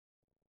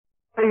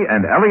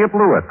And Elliot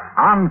Lewis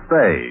on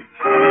stage.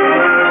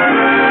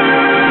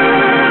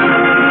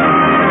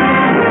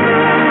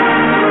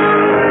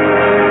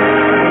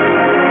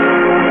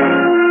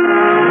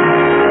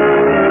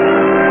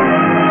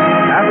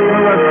 Happy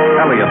Lewis,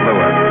 Elliot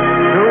Lewis,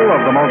 two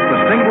of the most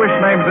distinguished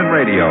names in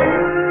radio,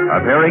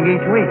 appearing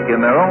each week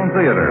in their own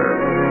theater,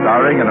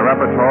 starring in a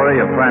repertory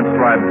of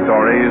transcribed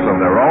stories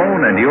of their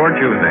own and your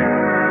choosing.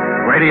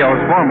 Radio's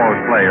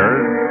foremost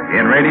players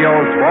in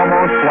radio's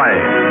foremost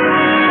plays.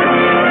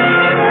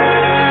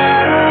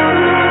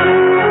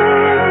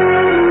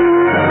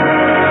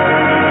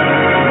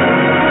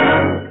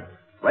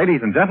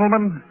 Ladies and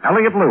gentlemen,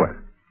 Elliot Lewis.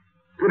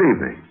 Good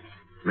evening.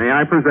 May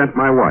I present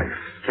my wife,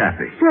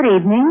 Kathy? Good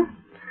evening.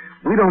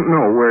 We don't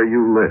know where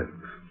you live.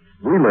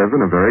 We live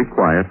in a very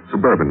quiet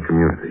suburban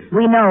community.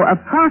 We know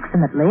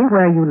approximately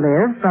where you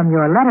live from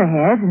your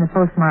letterheads and the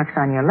postmarks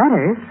on your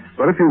letters.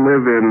 But if you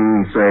live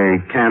in, say,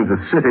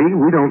 Kansas City,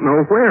 we don't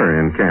know where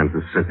in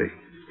Kansas City.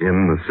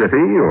 In the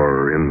city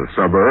or in the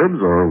suburbs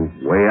or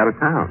way out of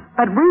town.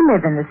 But we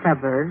live in the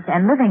suburbs,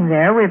 and living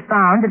there, we've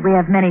found that we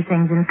have many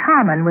things in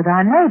common with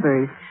our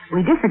neighbors.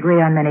 We disagree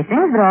on many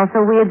things, but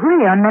also we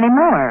agree on many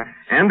more.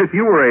 And if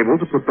you were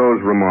able to put those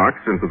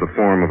remarks into the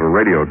form of a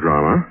radio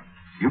drama,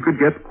 you could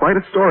get quite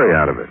a story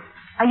out of it.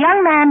 A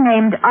young man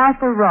named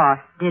Arthur Ross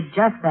did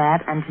just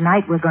that, and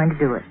tonight we're going to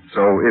do it.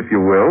 So, if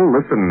you will,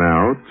 listen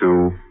now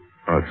to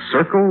A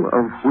Circle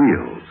of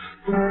Wheels.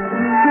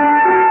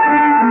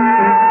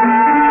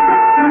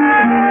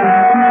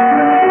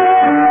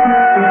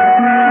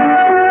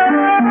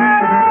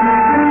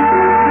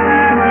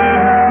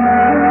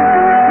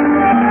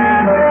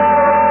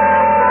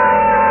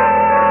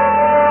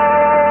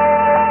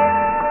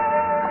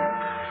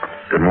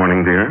 Good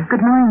morning, dear.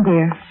 Good morning,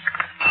 dear.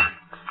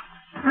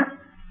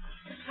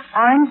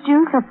 Orange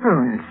juice or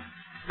prunes?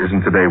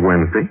 Isn't today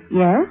Wednesday?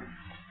 Yes?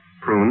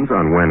 Prunes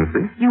on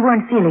Wednesday? You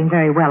weren't feeling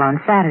very well on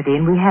Saturday,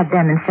 and we had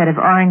them instead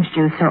of orange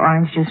juice, so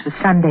orange juice was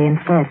Sunday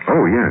instead.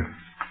 Oh, yes.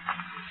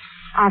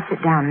 I'll sit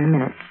down in a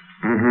minute.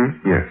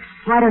 Mm-hmm, yes.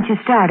 Why don't you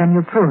start on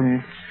your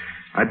prunes?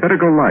 I'd better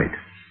go light.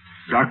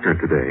 Doctor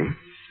today.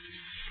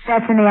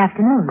 That's in the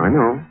afternoon. I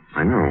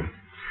know.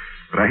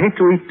 But I hate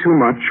to eat too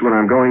much when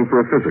I'm going for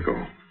a physical.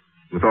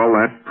 With all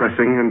that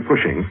pressing and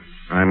pushing,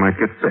 I might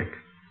get sick.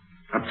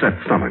 Upset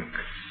stomach.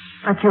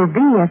 But you'll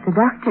be at the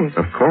doctor's.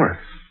 Of course.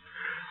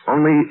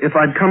 Only if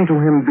I'd come to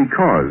him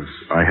because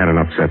I had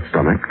an upset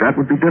stomach, that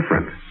would be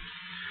different.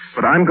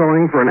 But I'm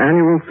going for an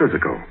annual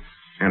physical.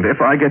 And if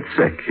I get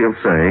sick, he'll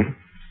say,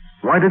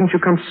 "Why didn't you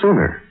come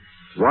sooner?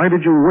 Why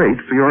did you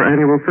wait for your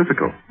annual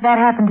physical?" That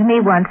happened to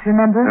me once,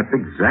 remember? That's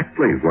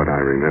exactly what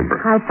I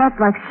remember. I felt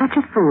like such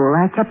a fool.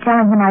 I kept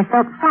telling him I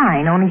felt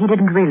fine, only he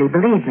didn't really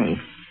believe me.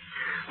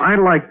 I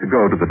like to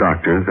go to the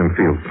doctor's and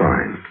feel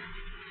fine.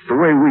 The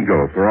way we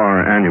go for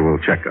our annual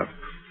checkup.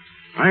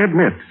 I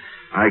admit,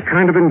 I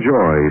kind of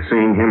enjoy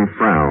seeing him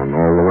frown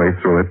all the way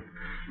through it,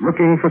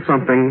 looking for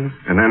something,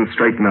 and then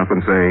straighten up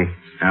and say,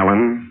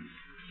 Alan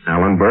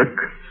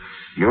Burke,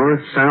 you're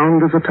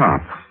sound as a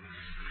top,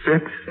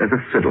 fit as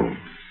a fiddle."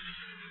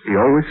 He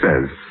always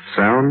says,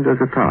 sound as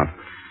a top,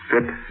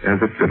 fit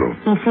as a fiddle.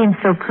 He seems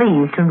so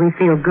pleased when we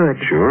feel good.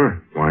 Sure,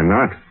 why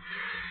not?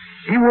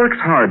 He works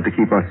hard to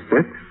keep us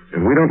fit,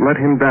 and we don't let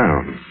him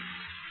down.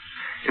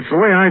 It's the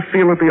way I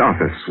feel at the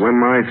office when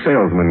my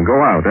salesmen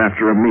go out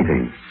after a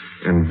meeting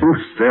and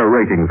boost their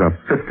ratings up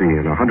 50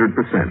 and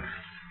 100%.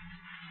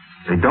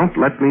 They don't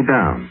let me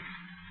down.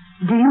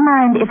 Do you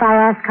mind if I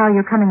ask how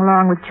you're coming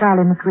along with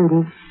Charlie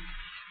McCready?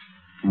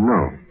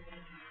 No,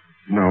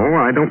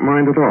 I don't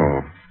mind at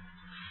all.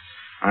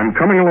 I'm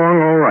coming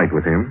along all right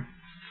with him.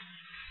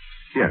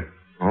 Yes,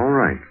 all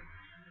right.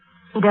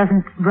 He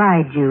doesn't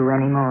ride you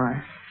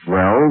anymore.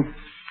 Well,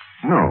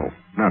 no,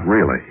 not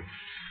really.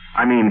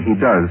 I mean, he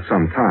does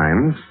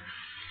sometimes,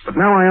 but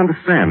now I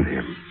understand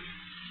him.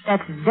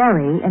 That's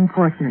very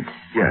important.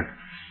 Yes.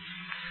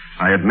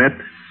 I admit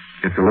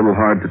it's a little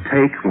hard to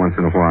take once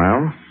in a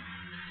while,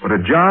 but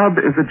a job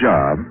is a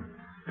job,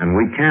 and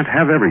we can't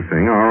have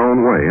everything our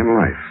own way in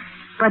life.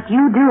 But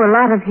you do a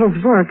lot of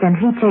his work, and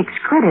he takes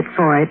credit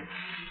for it.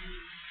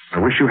 I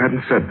wish you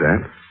hadn't said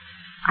that.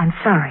 I'm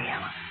sorry,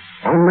 Ellen.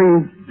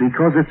 Only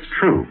because it's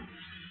true.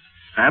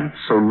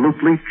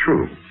 Absolutely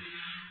true.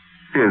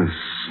 His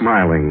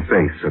smiling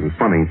face and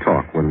funny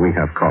talk when we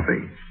have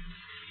coffee.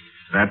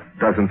 That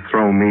doesn't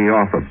throw me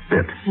off a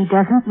bit. He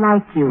doesn't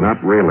like you.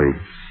 Not really.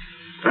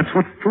 That's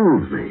what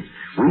fools me.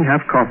 We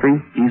have coffee,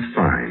 he's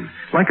fine.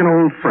 Like an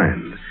old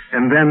friend.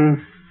 And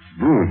then,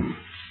 boom.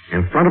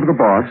 In front of the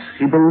boss,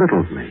 he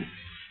belittles me.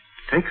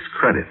 Takes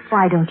credit.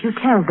 Why don't you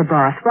tell the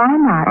boss? Why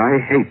not? I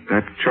hate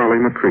that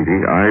Charlie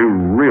McCready. I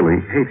really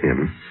hate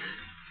him.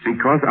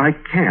 Because I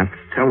can't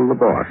tell the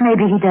boss.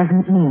 Maybe he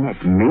doesn't mean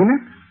it. Mean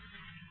it?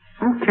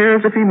 Who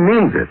cares if he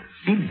means it?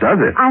 He does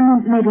it. I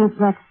mean, maybe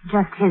that's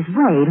just his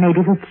way. Maybe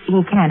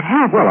he can't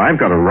have it. Well, I've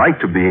got a right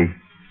to be...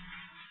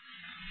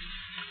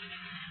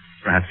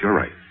 Perhaps you're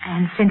right.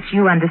 And since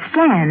you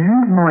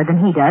understand more than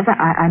he does,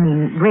 I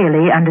mean,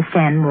 really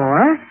understand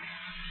more,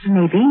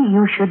 Maybe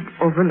you should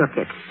overlook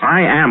it.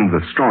 I am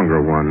the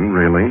stronger one,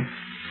 really.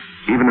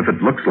 Even if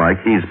it looks like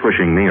he's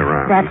pushing me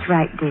around. That's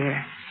right,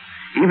 dear.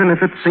 Even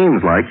if it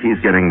seems like he's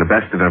getting the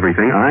best of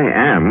everything, I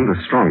am the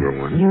stronger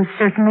one. You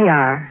certainly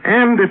are.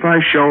 And if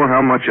I show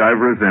how much I've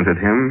resented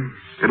him,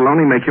 it'll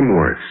only make him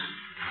worse.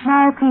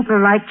 Small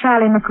people like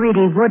Charlie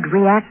McCready would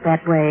react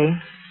that way.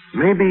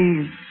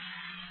 Maybe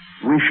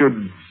we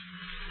should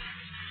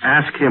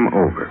ask him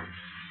over.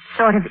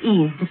 Sort of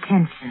ease the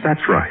tension.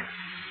 That's right.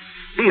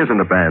 He isn't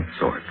a bad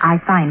sort. I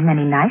find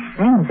many nice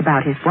things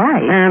about his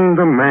wife. And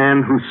a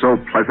man who's so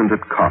pleasant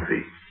at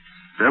coffee.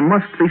 There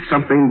must be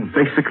something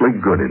basically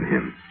good in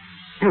him.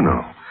 You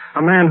know,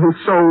 a man who's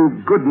so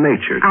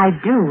good-natured. I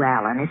do,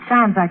 Alan. It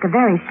sounds like a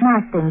very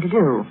smart thing to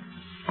do.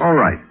 All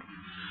right.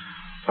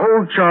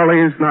 Old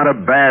Charlie's not a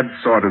bad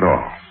sort at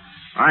all.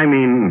 I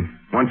mean,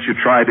 once you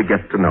try to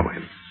get to know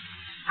him.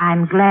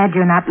 I'm glad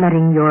you're not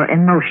letting your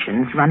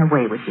emotions run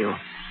away with you.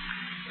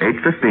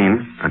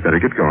 8:15. I'd better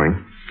get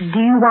going. Do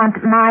you want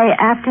my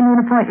afternoon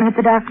appointment at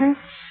the doctor's?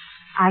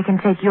 I can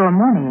take your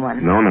morning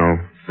one. No.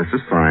 This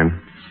is fine.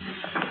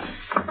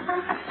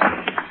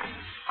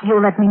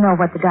 You'll let me know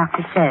what the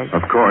doctor says.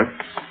 Of course.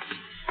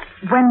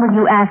 When will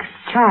you ask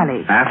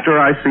Charlie? After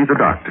I see the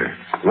doctor.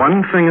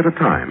 One thing at a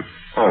time.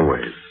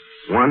 Always.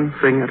 One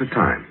thing at a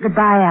time.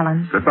 Goodbye,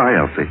 Alan. Goodbye,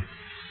 Elsie.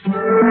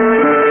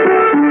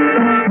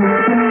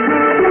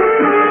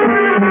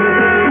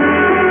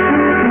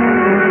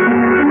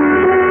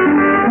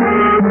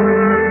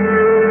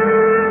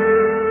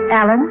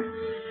 Alan?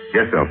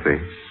 Yes, Elsie.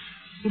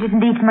 You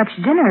didn't eat much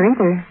dinner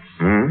either.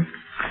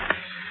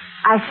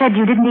 I said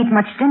you didn't eat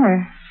much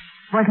dinner.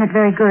 Wasn't it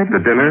very good? The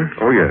dinner?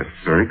 Oh, yes.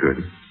 Very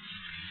good.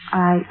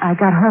 I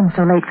got home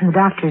so late from the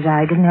doctor's,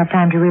 I didn't have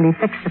time to really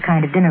fix the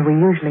kind of dinner we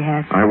usually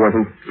have. I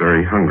wasn't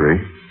very hungry.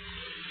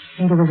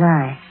 Neither was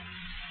I.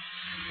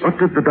 What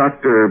did the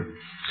doctor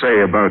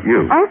say about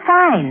you? Oh,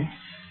 fine.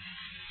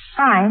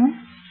 Fine.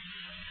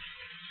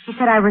 He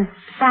said I was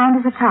sound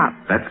as a top.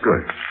 That's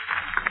good.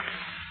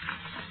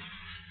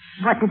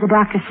 What did the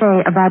doctor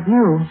say about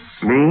you?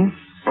 Me?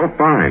 Oh,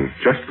 fine.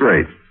 Just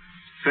great.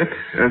 Fit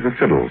as a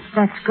fiddle.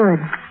 That's good.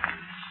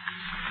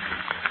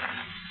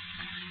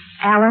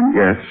 Alan?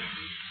 Yes?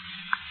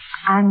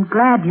 I'm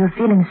glad you're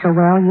feeling so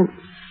well.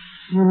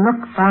 You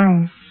look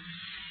fine.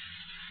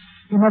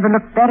 You never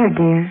looked better,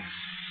 dear.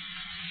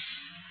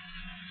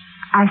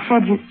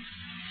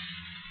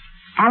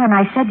 Alan,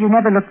 I said you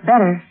never looked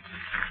better.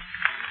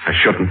 I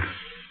shouldn't.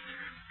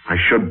 I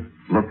should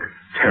look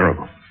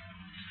terrible.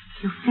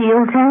 You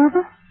feel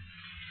terrible?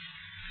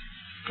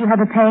 Do you have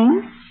a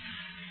pain?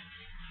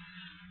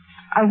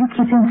 Are you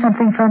keeping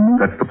something from me?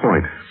 That's the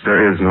point.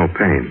 There is no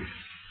pain.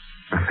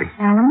 Nothing.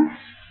 Alan?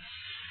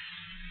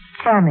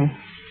 Tell me.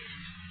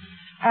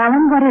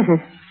 Alan, what is it?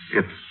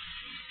 It's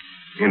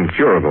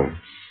incurable.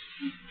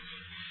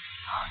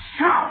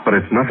 No. But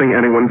it's nothing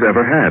anyone's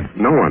ever had.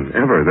 No one,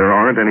 ever. There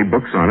aren't any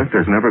books on it.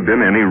 There's never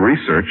been any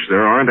research.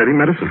 There aren't any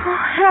medicine. Oh,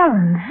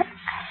 Helen.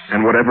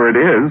 And whatever it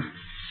is,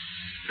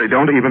 they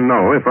don't even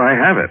know if I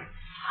have it.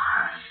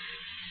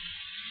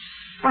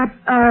 What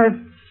are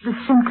the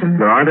symptoms?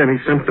 There aren't any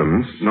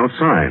symptoms, no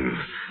signs.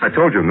 I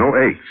told you, no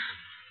aches.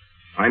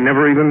 I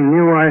never even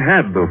knew I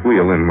had the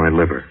wheel in my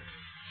liver.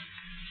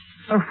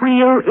 A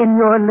wheel in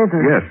your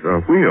liver? Yes,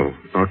 a wheel.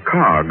 A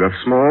cog, a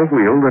small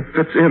wheel that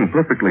fits in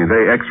perfectly.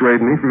 They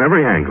x-rayed me from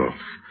every angle.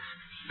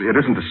 It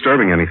isn't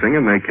disturbing anything,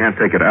 and they can't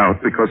take it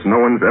out because no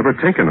one's ever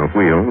taken a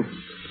wheel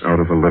out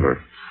of a liver.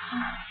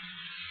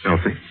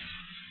 Elsie?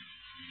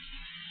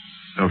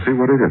 Elsie,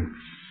 what is it?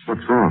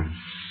 What's wrong?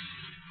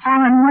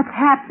 Alan, what's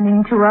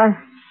happening to us?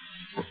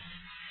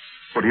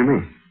 What do you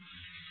mean?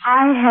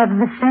 I have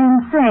the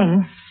same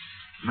thing.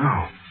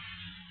 No.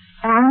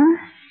 Alan?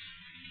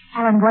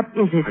 Alan, what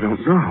is it? I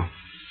don't know.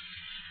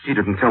 He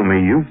didn't tell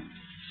me you.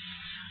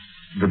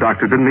 The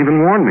doctor didn't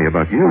even warn me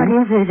about you. What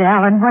is it,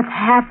 Alan? What's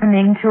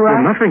happening to us?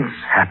 Well, nothing's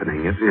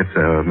happening. It's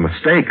a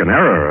mistake, an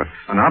error,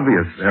 an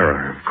obvious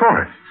error, of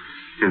course.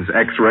 His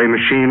X-ray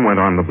machine went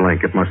on the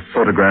blink. It must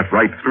photograph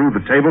right through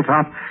the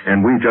tabletop,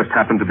 and we just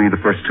happened to be the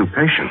first two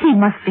patients. He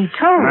must be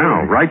told.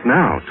 Now, right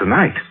now,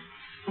 tonight.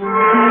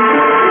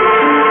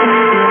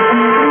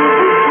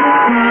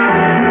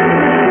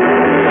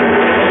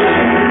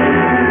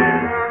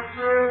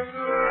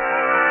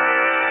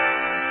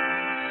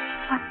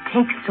 What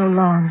takes so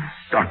long?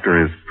 Doctor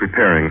is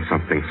preparing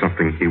something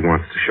he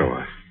wants to show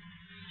us.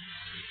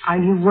 Are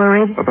you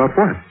worried? About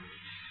what?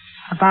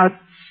 About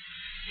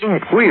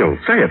it. Wheel.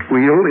 Say it.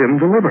 Wheel in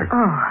the liver.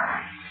 Oh.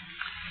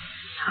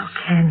 How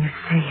can you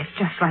say it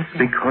just like that?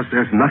 Because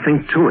there's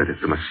nothing to it.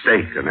 It's a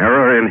mistake, an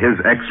error in his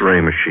X-ray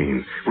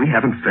machine. We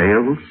haven't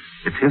failed.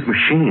 It's his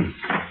machine.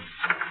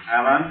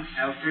 Alan,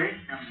 Elsie,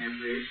 come here,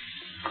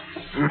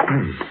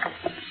 please.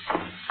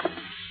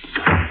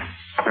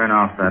 Turn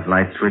off that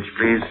light switch,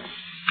 please.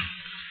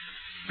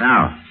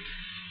 Now,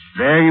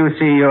 there you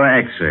see your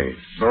X-rays,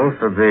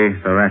 both of the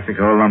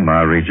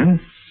thoracico-lumbar region.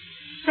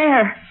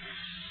 There.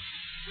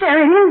 There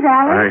it is,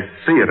 Alan.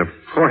 I see it. Of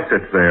course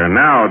it's there.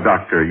 Now,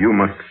 doctor, you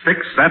must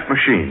fix that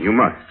machine. You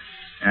must.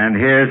 And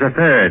here's a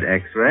third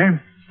X-ray.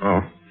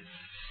 Oh.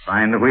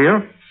 Find the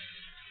wheel?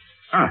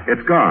 Ah,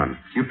 it's gone.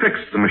 You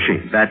fixed the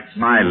machine. That's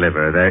my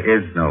liver. There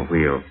is no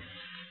wheel.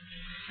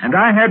 And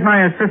I had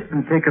my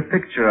assistant take a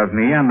picture of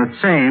me on the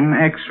same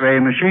X-ray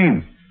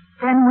machine.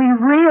 Then we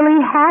really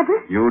have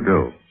it? You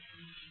do.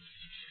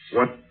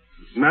 What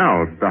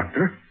now,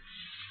 Doctor?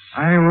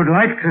 I would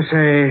like to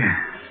say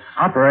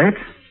operate.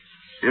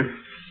 If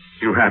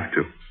you have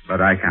to. But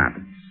I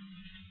can't.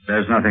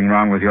 There's nothing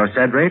wrong with your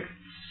sed rate,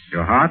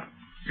 your heart,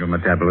 your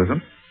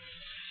metabolism.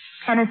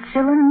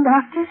 Penicillin,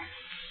 Doctor?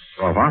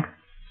 Or what?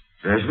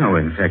 There's no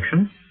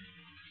infection.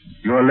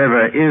 Your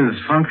liver is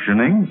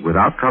functioning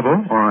without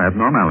trouble or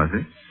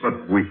abnormality.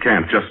 But we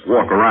can't just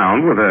walk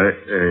around with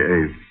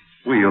a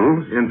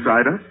wheel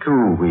inside us.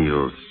 2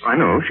 wheels. I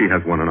know. She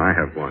has one and I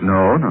have one.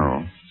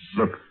 No.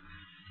 Look.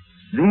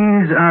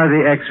 These are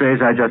the X-rays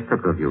I just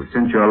took of you.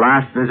 Since your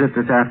last visit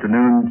this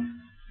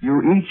afternoon,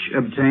 you each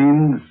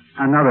obtained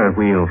another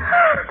wheel.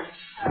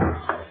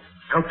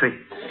 Elsie.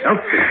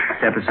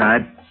 Step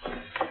aside.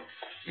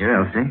 Here,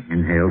 Elsie.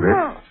 Inhale this.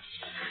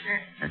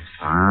 That's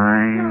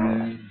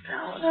fine.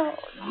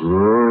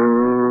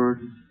 Good.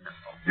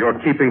 You're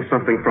keeping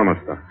something from us,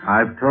 Doctor.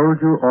 I've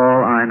told you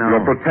all I know.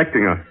 You're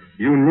protecting us.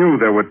 You knew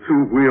there were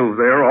 2 wheels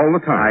there all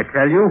the time. I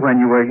tell you, when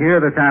you were here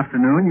this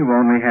afternoon, you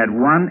only had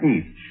one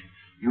each.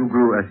 You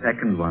grew a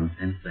second one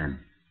since then.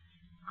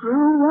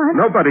 Grew one?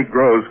 Nobody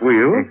grows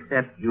wheels.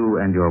 Except you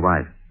and your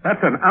wife.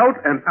 That's an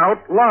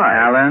out-and-out lie.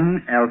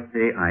 Alan,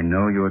 Elsie, I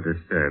know you're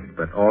disturbed,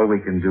 but all we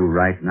can do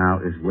right now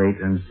is wait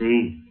and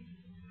see.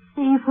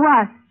 See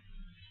what?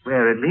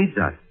 Where it leads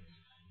us.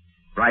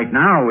 Right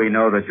now, we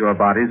know that your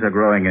bodies are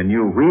growing a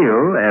new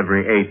wheel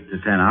every 8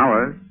 to 10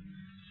 hours.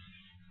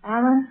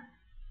 Alan,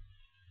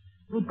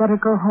 we'd better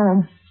go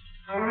home.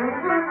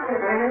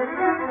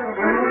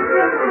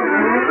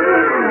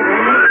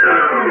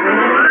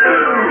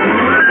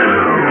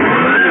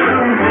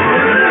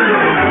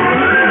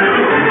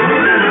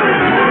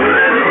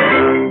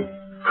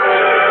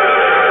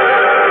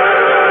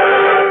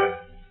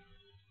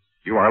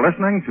 You are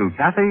listening to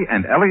Kathy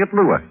and Elliot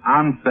Lewis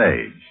on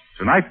stage.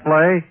 Tonight's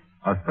play,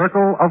 A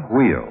Circle of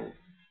Wheels.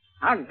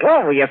 A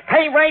glorious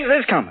pay raise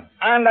is coming.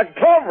 And a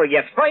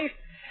glorious place.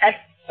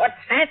 What's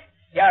that?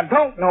 You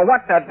don't know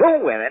what to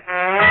do with it.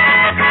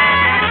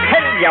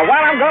 Tell you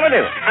what I'm going to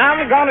do.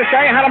 I'm going to show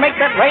you how to make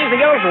that raise of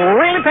yours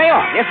really pay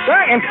off. Yes, sir.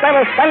 Instead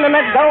of spending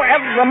that dough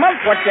every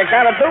month, what you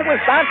got to do is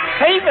start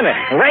saving it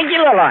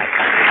regular like.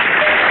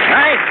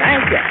 Right,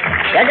 thank you.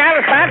 You got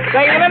to start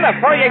saving it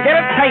before you get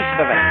a taste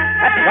of it.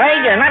 That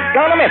way you're not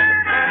going to miss it.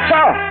 So,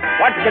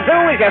 what you do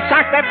is you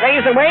sock that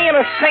raise away in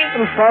a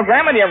savings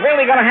program, and you're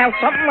really going to have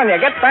something when you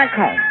get back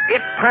home. It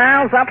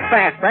piles up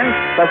fast, friends.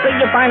 So see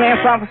your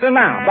finance officer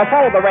now,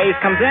 before the raise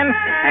comes in,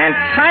 and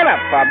sign up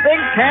for a Big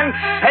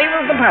 10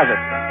 savings deposit.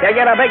 You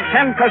get a big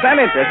 10%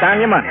 interest on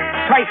your money.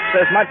 Twice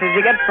as much as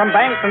you get from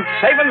banks and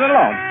savings and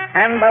loans.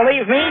 And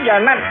believe me,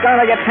 you're not going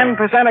to get 10%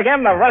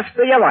 again the rest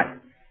of your life.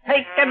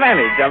 Take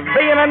advantage of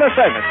being in the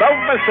service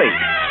overseas.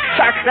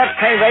 Sock that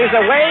pay raise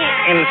away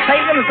in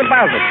savings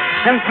deposits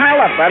and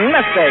pile up a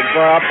nest egg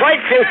for a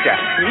bright future.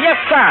 Yes,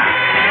 sir.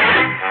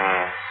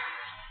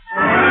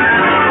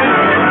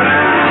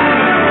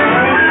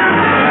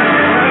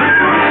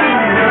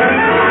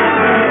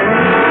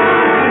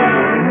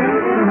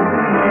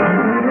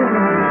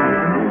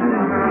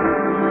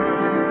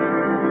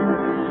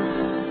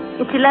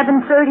 It's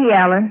 11:30,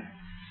 Alan.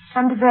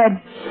 Come to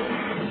bed.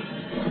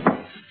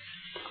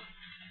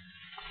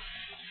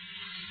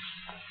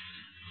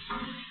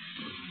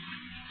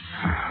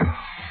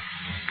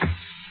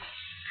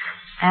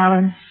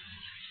 Alan,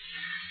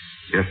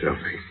 Yes,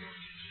 Elsie.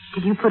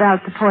 did you put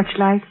out the porch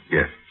light?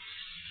 Yes.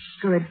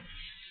 Good.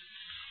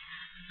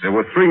 There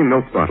were 3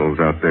 milk bottles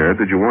out there.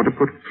 Did you want to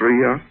put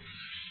 3 out?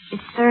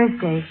 It's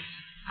Thursday.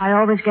 I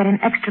always get an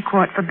extra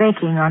quart for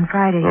baking on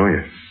Friday. Oh,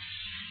 yes.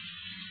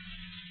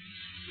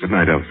 Good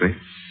night, Elsie.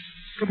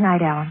 Good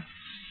night, Alan.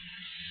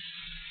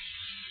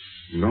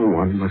 No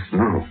one must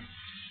know.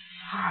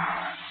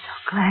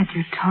 Glad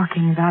you're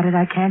talking about it.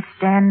 I can't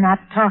stand not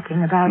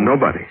talking about it.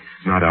 Nobody.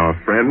 Not our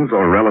friends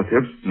or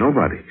relatives.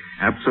 Nobody.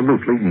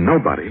 Absolutely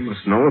nobody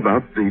must know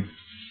about the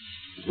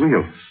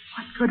wheel.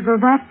 What good will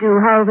that do?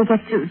 How will we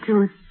get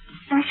to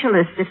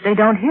specialists if they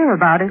don't hear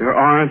about it? There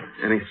aren't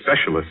any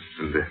specialists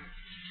in this.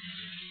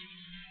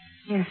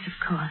 Yes,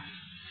 of course.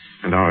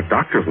 And our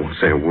doctor won't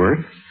say a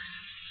word.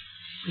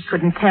 We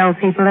couldn't tell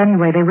people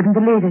anyway. They wouldn't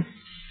believe it.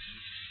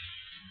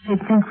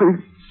 They'd think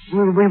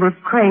we were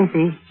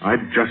crazy.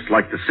 I'd just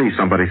like to see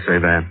somebody say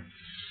that.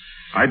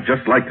 I'd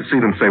just like to see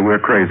them say we're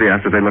crazy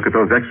after they look at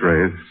those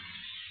X-rays.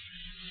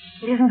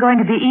 It isn't going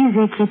to be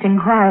easy keeping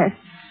quiet.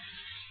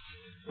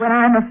 When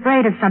I'm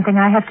afraid of something,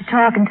 I have to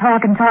talk and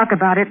talk and talk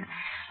about it.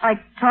 Like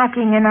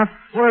talking enough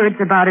words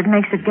about it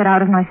makes it get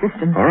out of my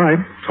system. All right.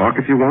 Talk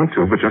if you want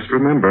to, but just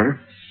remember,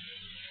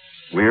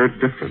 we're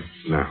different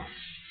now.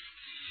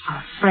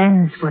 Our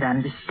friends would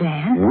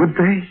understand. Would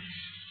they?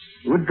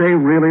 Would they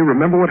really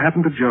remember what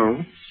happened to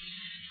Joe?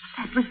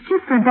 That was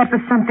different. That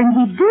was something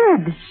he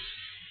did.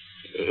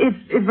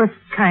 It was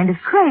kind of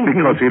crazy.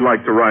 Because he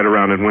liked to ride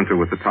around in winter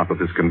with the top of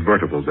his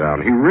convertible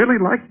down. He really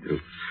liked to.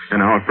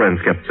 And our friends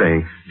kept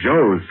saying,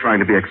 Joe's trying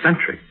to be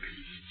eccentric.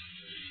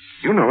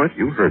 You know it.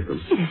 You heard them.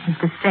 It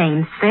isn't the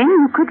same thing.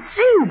 You could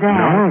see that.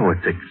 No,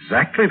 it's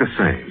exactly the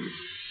same.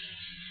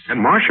 And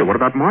Marcia, what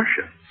about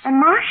Marcia? And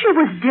Marcia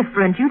was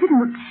different. You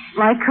didn't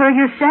like her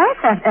yourself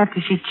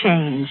after she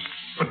changed.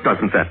 But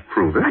doesn't that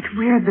prove it? But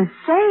we're the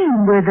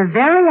same. We're the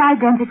very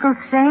identical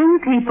same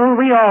people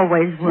we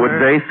always were. Would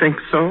they think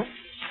so?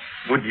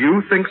 Would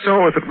you think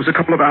so if it was a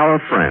couple of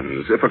our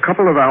friends? If a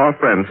couple of our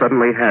friends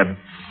suddenly had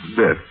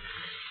this,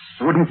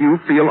 wouldn't you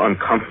feel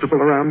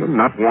uncomfortable around them,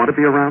 not want to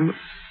be around them?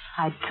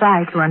 I'd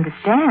try to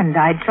understand.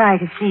 I'd try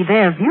to see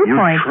their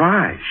viewpoint. You'd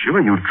try,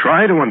 sure. You'd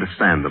try to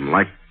understand them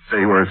like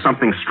they were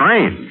something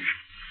strange.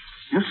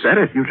 You said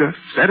it. You just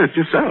said it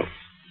yourself.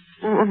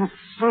 Well,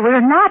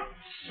 we're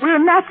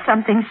not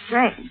something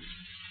strange.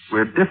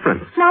 We're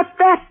different. Not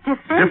that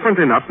different. Different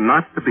enough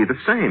not to be the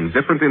same.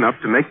 Different enough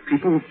to make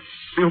people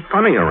feel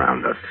funny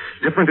around us.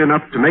 Different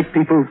enough to make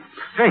people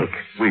think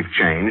we've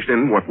changed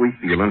in what we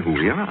feel and who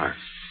we are.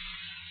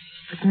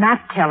 But not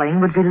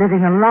telling would be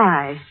living a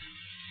lie.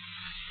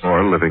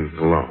 Or living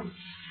alone.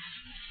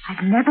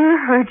 I've never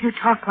heard you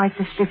talk like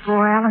this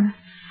before, Alan.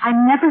 I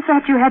never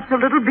thought you had so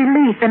little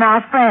belief in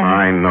our friends.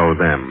 I know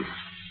them.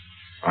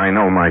 I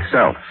know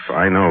myself.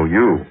 I know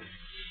you.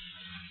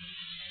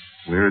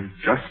 We're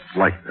just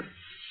like them.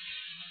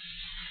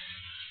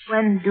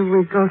 When do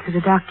we go to the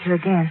doctor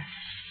again?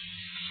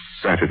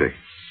 Saturday.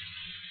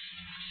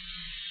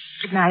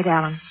 Good night,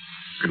 Alan.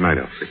 Good night,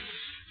 Elsie.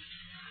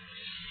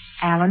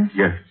 Alan?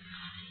 Yes.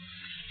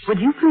 Would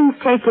you please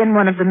take in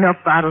one of the milk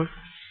bottles?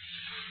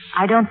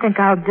 I don't think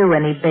I'll do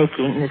any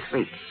baking this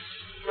week.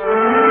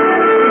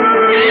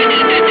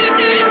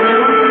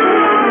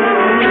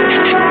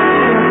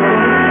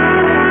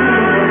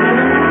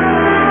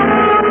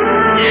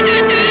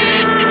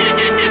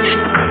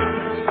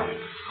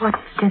 What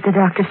did the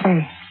doctor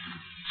say?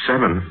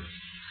 7.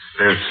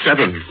 There's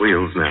 7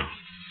 wheels now.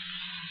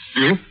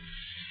 You?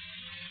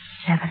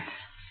 7.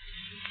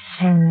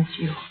 Same as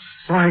you.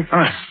 Why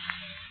us?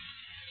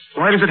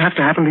 Why does it have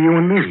to happen to you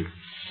and me?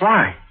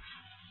 Why?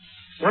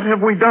 What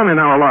have we done in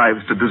our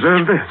lives to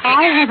deserve this?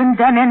 I haven't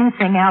done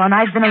anything, Alan.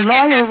 I've been a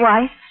loyal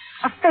wife,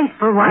 a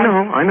faithful wife.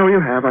 I know you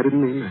have. I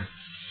didn't mean that.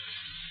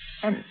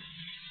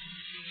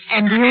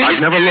 And you?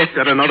 I've never looked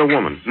at another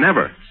woman.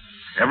 Never.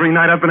 Every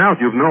night I've been out,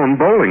 you've known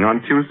bowling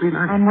on Tuesday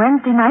night. On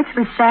Wednesday nights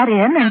we sat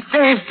in, and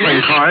Thursday...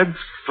 Playing cards?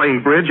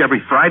 Playing bridge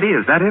every Friday?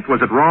 Is that it?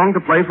 Was it wrong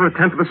to play for a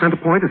 10th of a cent a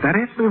point? Is that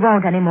it? We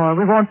won't anymore.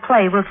 We won't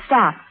play. We'll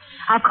stop.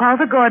 I'll call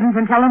the Gordons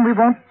and tell them we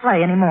won't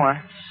play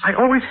anymore. I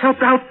always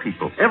helped out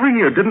people. Every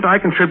year, didn't I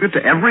contribute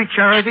to every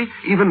charity?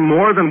 Even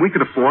more than we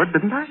could afford,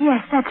 didn't I?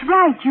 Yes, that's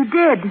right. You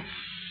did.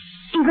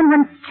 Even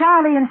when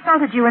Charlie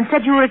insulted you and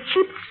said you were a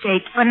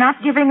cheapskate for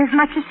not giving as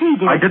much as he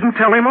did. I didn't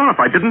tell him off.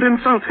 I didn't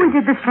insult him.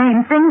 We did the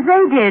same things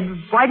they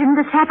did. Why didn't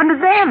this happen to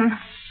them?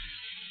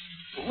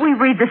 We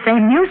read the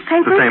same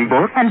newspapers. The same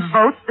books. And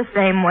vote the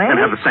same way. And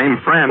have the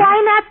same friends. Why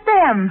not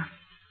them?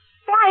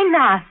 Why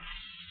not?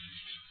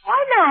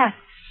 Why not?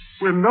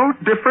 We're no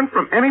different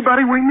from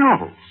anybody we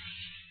know.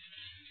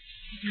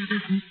 It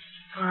isn't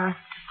for us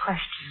to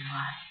question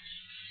why.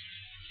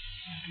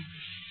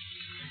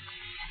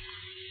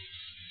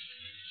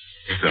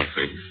 Yes,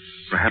 Elsie.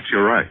 Perhaps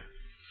you're right.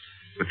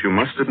 But you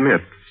must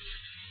admit,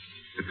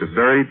 it's a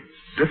very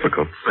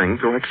difficult thing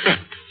to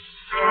accept.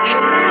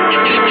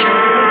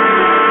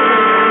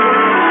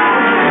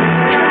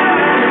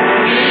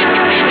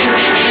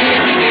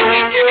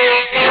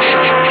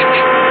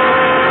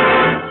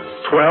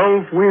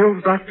 $12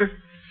 wheels, Doctor?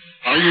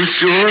 Are you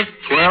sure?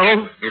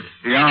 12? It's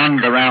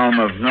beyond the realm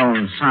of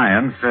known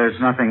science. There's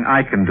nothing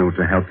I can do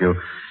to help you.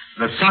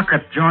 The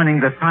socket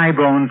joining the thigh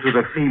bone to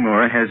the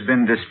femur has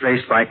been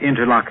displaced by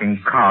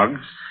interlocking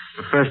cogs.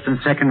 The first and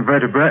second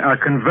vertebrae are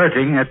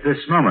converting at this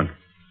moment.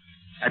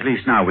 At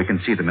least now we can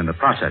see them in the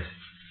process.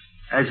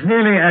 As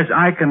nearly as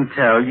I can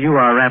tell, you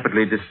are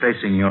rapidly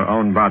displacing your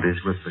own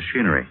bodies with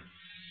machinery.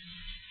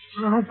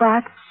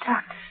 Robots,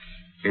 Doctor?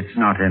 It's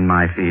not in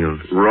my field.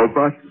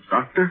 Robot,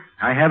 Doctor?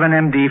 I have an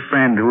MD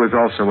friend who is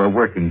also a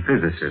working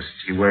physicist.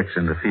 He works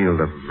in the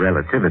field of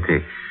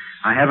relativity.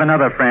 I have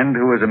another friend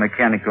who is a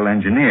mechanical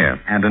engineer,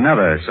 and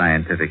another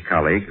scientific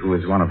colleague who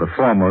is one of the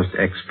foremost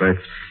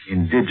experts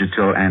in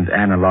digital and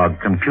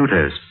analog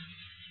computers.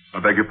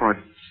 I beg your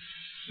pardon?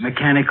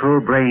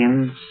 Mechanical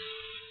brains.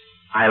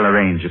 I'll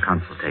arrange a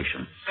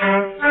consultation.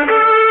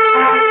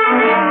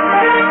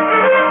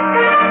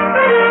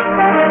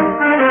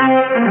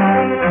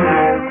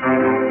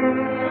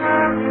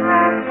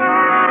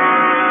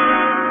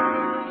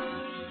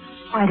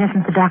 Why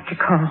doesn't the doctor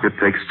call? It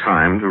takes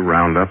time to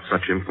round up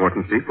such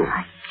important people.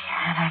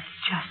 I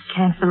just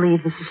can't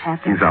believe this is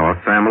happening. He's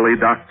our family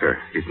doctor.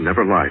 He'd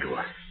never lie to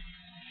us.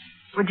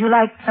 Would you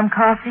like some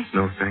coffee?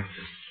 No, thank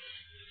you.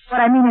 What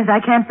I mean is I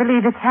can't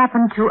believe it's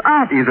happened to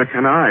us. Either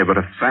can I, but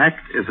a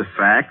fact is a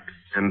fact,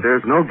 and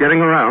there's no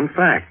getting around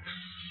facts.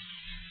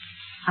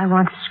 I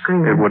want to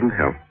scream. It wouldn't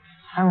help.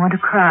 I want to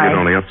cry. You'd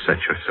only upset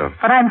yourself.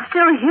 But I'm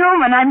still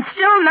human. I'm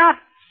still not...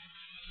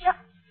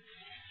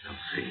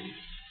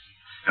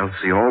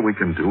 Elsie, all we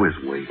can do is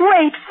wait.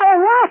 Wait for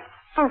what?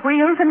 For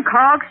wheels and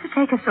cogs to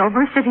take us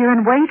over, sit here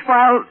and wait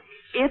while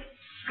it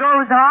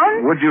goes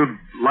on? Would you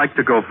like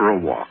to go for a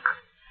walk?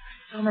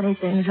 So many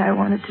things I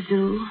wanted to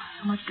do.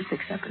 So much to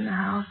fix up in the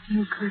house.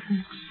 New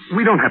curtains.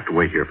 We don't have to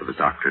wait here for the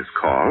doctor's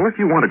call. If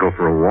you want to go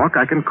for a walk,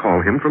 I can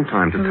call him from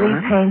time to time.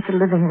 Repaint the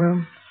living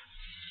room.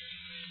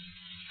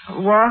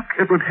 A walk?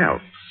 It would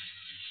help.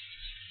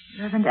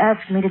 You haven't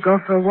asked me to go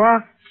for a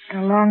walk in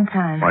a long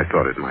time. I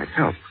thought it might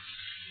help.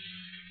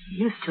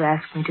 You used to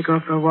ask me to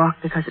go for a walk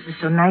because it was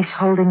so nice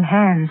holding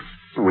hands.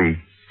 We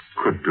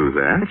could do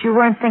that. But you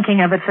weren't thinking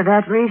of it for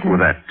that reason. Well,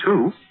 that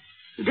too.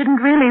 You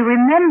didn't really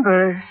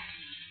remember.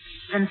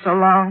 It's been so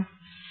long.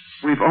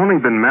 We've only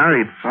been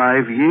married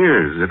 5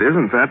 years. It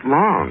isn't that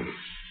long.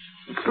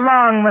 It's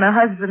long when a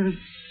husband...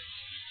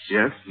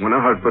 Yes, when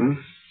a husband...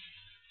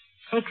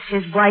 takes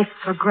his wife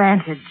for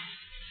granted.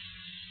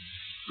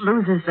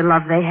 Loses the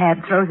love they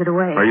had, throws it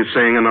away. Are you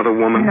saying another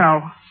woman?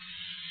 No.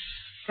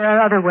 There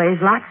are other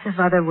ways, lots of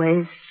other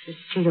ways to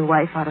cheat a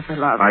wife out of her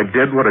love. I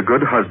did what a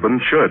good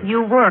husband should.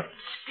 You worked,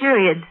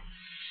 period.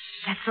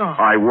 That's all.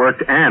 I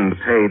worked and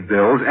paid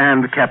bills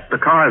and kept the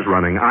cars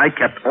running. I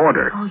kept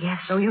order. Oh, yes,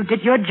 so you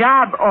did your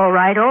job all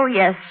right. Oh,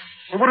 yes.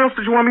 Well, what else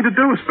did you want me to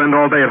do? Spend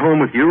all day at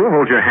home with you?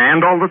 Hold your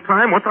hand all the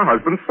time? What's a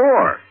husband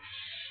for?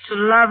 To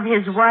love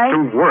his wife?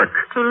 To work.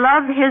 To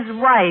love his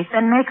wife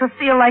and make her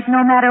feel like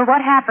no matter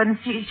what happens,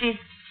 she's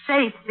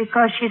safe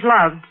because she's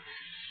loved.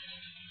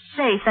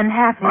 Safe and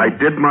happy. I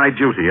did my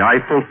duty. I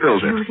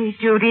fulfilled it.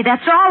 Duty.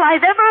 That's all I've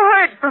ever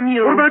heard from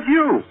you. What about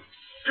you?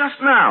 Just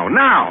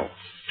now.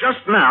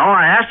 Just now,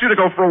 I asked you to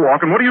go for a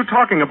walk, and what are you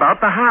talking about?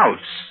 The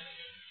house.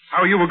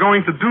 How you were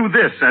going to do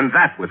this and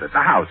that with it. The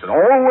house.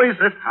 Always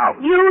this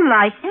house. You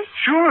like it?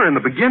 Sure, in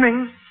the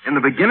beginning. In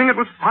the beginning, it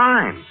was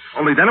fine.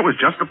 Only then it was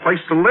just a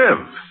place to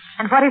live.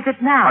 And what is it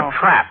now? A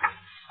trap.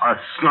 A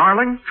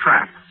snarling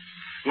trap.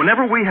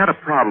 Whenever we had a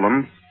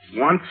problem,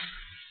 once...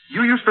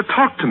 you used to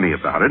talk to me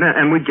about it,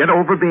 and we'd get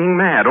over being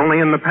mad. Only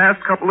in the past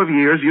couple of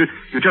years, you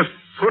just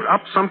put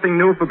up something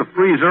new for the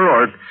freezer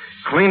or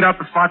cleaned out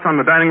the spots on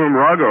the dining room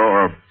rug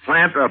or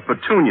plant a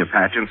petunia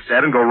patch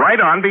instead and go right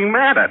on being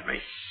mad at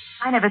me.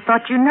 I never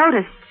thought you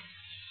noticed.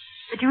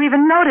 That you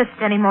even noticed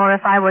anymore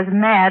if I was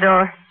mad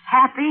or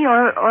happy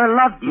or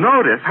loved you.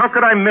 Notice? How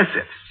could I miss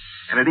it?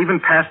 And it even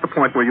passed the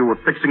point where you were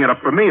fixing it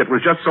up for me. It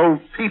was just so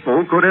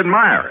people could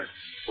admire it.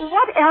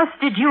 What else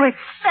did you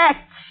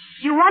expect?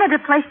 You wanted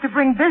a place to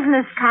bring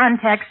business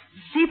contacts,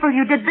 people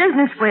you did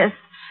business with.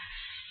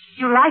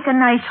 You like a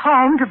nice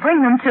home to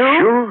bring them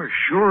to.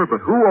 Sure,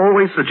 but who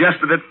always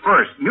suggested it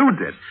first? You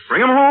did.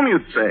 Bring them home,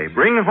 you'd say.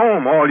 Bring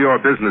home all your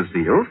business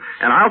deals,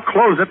 and I'll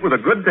close it with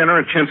a good dinner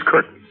and chintz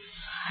curtains.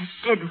 I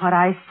did what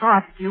I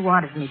thought you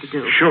wanted me to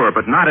do. Sure,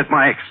 but not at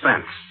my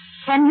expense.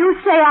 Can you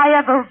say I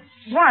ever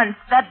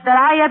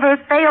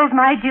failed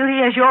my duty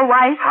as your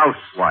wife?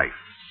 Housewife.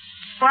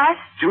 What?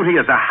 Duty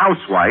as a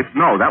housewife?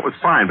 No, that was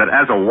fine. But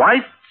as a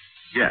wife?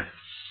 Yes.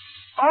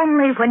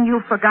 Only when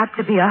you forgot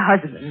to be a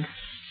husband.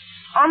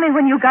 Only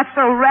when you got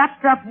so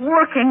wrapped up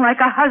working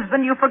like a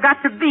husband, you forgot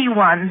to be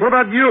one. What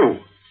about you?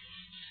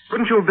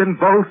 Couldn't you have been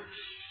both?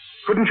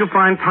 Couldn't you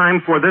find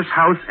time for this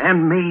house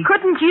and me?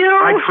 Couldn't you?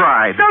 I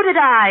tried. So did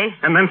I.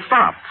 And then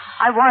stopped.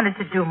 I wanted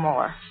to do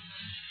more.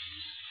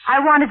 I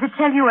wanted to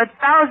tell you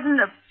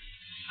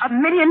a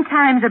million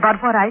times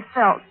about what I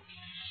felt.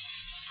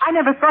 I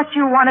never thought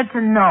you wanted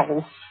to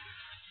know.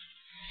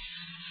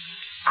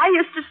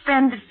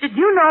 Did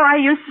you know I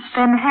used to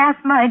spend half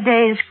my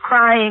days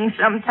crying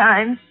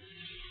sometimes?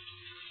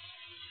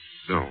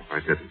 No, I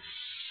didn't.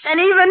 And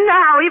even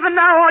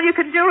now, all you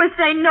can do is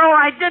say, no,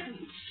 I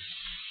didn't.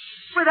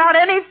 Without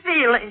any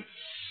feeling.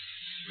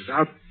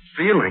 Without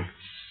feeling?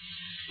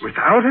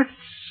 Without it?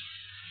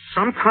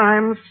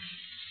 Sometimes...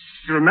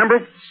 You remember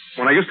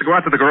when I used to go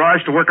out to the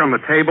garage to work on the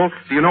table?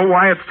 Do you know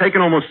why it's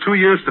taken almost 2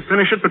 years to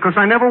finish it? Because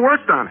I never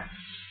worked on it.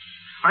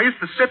 I used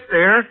to sit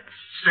there,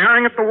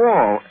 staring at the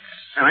wall,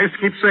 and I used to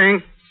keep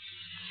saying,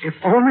 if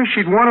only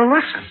she'd want to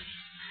listen.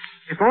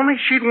 If only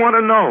she'd want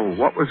to know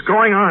what was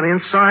going on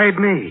inside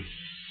me.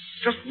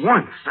 Just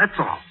once, that's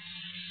all.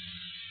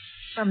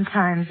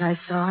 Sometimes I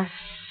saw it.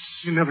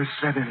 You never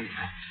said anything.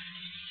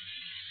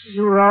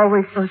 You were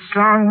always so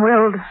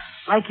strong-willed,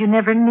 like you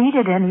never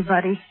needed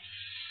anybody.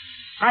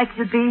 Like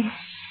you'd be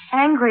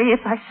angry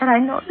if I said I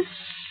noticed.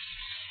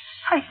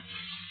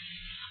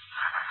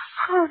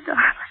 Oh,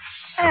 darling.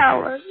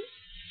 Alan.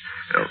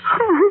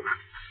 Oh.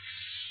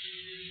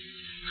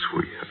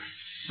 Sweetheart.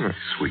 My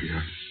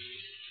sweetheart.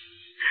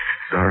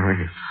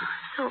 Darling.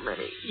 So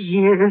many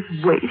years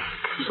wasted.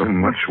 So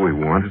much we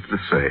wanted to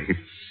say,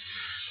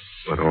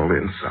 but all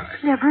inside.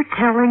 Never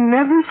telling,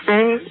 never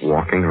saying.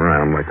 Walking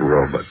around like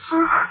robots.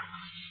 Oh.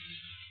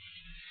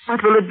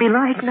 What will it be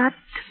like not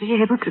to be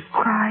able to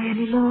cry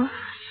anymore?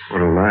 Or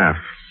to laugh.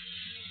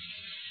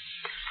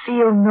 To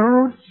feel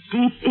no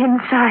deep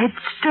inside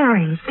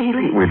stirring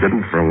feeling. We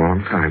didn't for a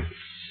long time.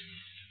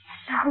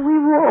 Now we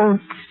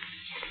won't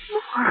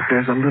anymore. But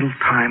there's a little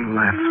time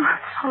left.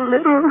 So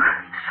little.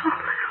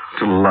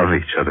 To love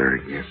each other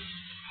again.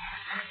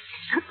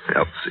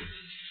 Elsie.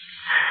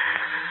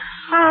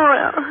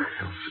 Oh,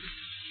 Elsie.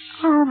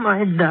 Oh,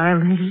 my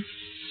darling.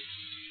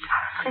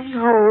 Darling,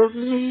 hold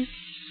me.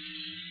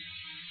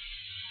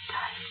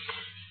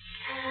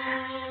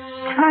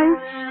 Tight.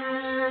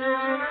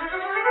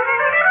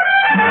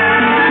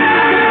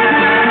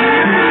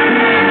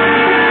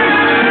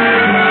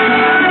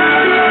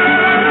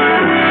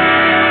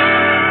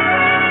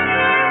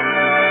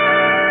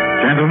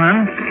 Gentlemen,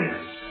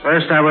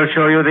 first I will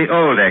show you the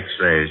old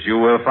X-rays. You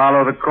will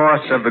follow the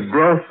course of the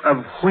growth of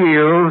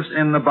wheels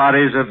in the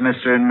bodies of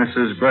Mr. and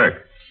Mrs.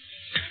 Burke.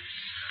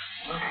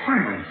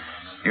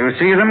 You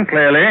see them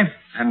clearly.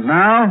 And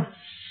now,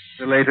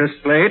 the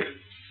latest plate,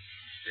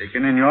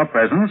 taken in your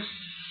presence.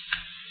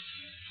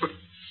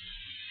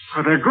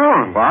 But they're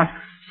gone. What?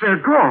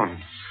 They're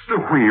gone. The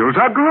wheels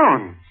are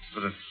gone.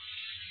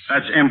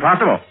 That's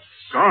impossible.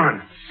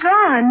 Gone.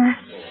 Gone.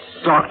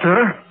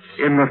 Doctor,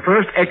 in the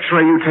first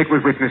X-ray you take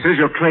with witnesses,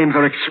 your claims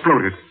are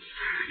exploded.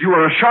 You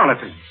are a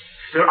charlatan.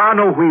 There are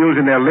no wheels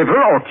in their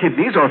liver or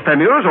kidneys or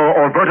femurs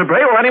or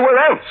vertebrae or anywhere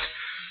else.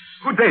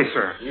 Good day,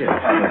 sir. Yes.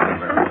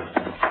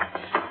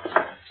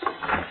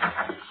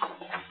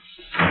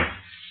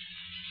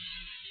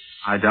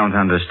 I don't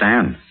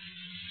understand.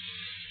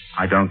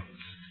 I don't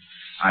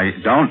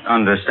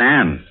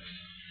understand.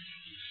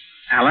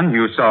 Alan,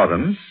 you saw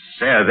them.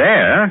 They're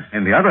there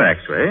in the other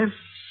X-rays.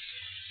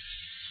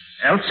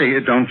 Elsie,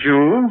 don't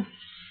you?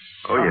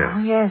 Oh, yes.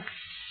 Oh, yes.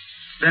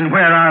 Then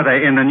where are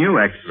they in the new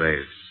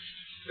X-rays?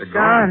 They're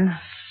gone.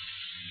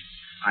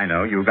 I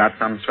know. You got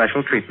some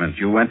special treatment.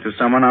 You went to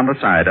someone on the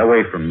side,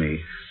 away from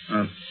me.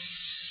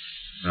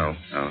 No,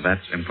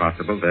 that's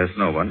impossible. There's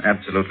no one,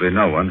 absolutely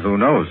no one, who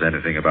knows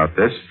anything about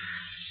this.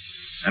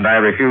 And I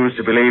refuse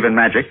to believe in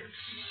magic.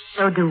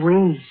 So do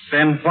we.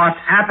 Then what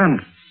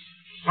happened?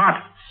 What?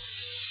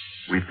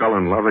 We fell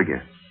in love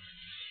again.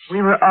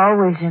 We were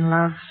always in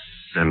love.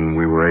 Then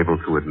we were able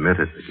to admit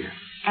it again.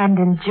 And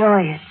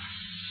enjoy it.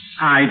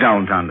 I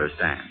don't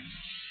understand.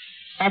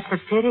 That's a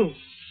pity.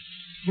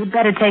 You'd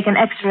better take an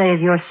X-ray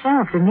of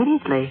yourself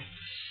immediately.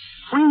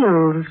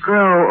 Wheels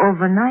grow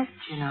overnight,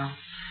 you know.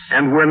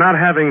 And we're not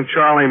having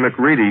Charlie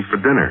McReady for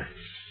dinner.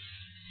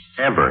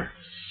 Ever.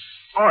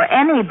 Or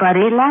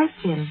anybody like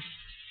him.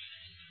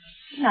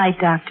 Good night,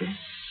 Doctor.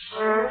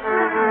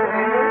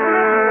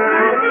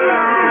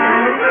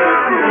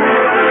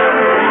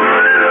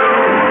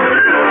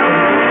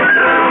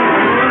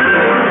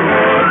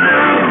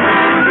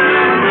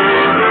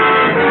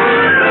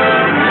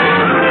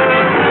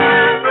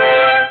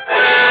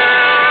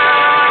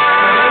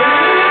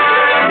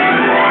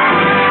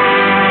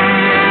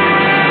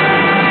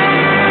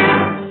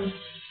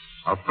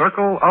 A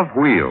Circle of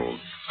Wheels,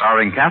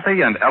 starring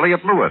Kathy and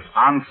Elliot Lewis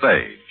on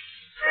stage.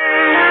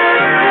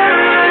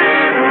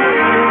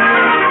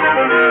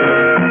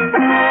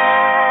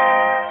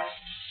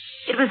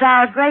 It was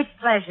our great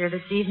pleasure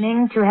this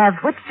evening to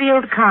have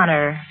Whitfield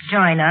Connor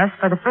join us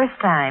for the first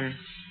time.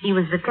 He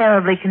was the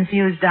terribly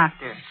confused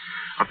doctor.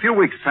 A few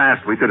weeks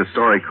past, we did a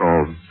story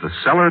called The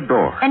Cellar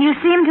Door. And you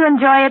seem to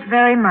enjoy it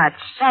very much.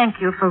 Thank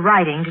you for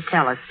writing to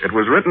tell us. It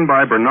was written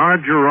by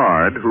Bernard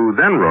Gerard, who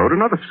then wrote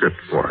another script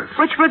for us.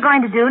 Which we're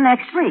going to do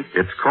next week.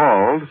 It's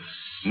called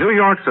New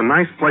York's a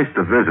Nice Place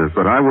to Visit,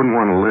 but I wouldn't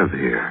want to live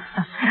here.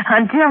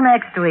 Until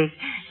next week,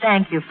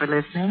 thank you for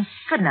listening.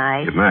 Good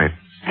night. Good night.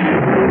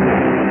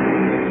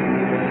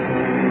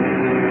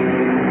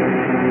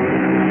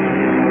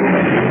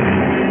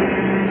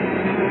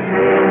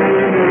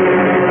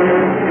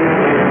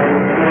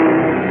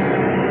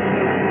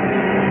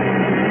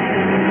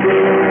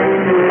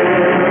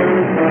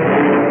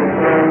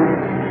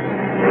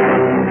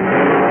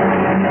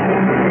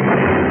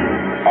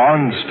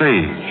 On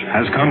Stage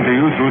has come to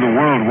you through the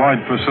worldwide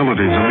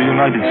facilities of the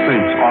United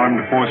States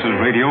Armed Forces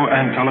Radio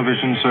and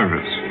Television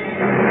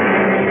Service.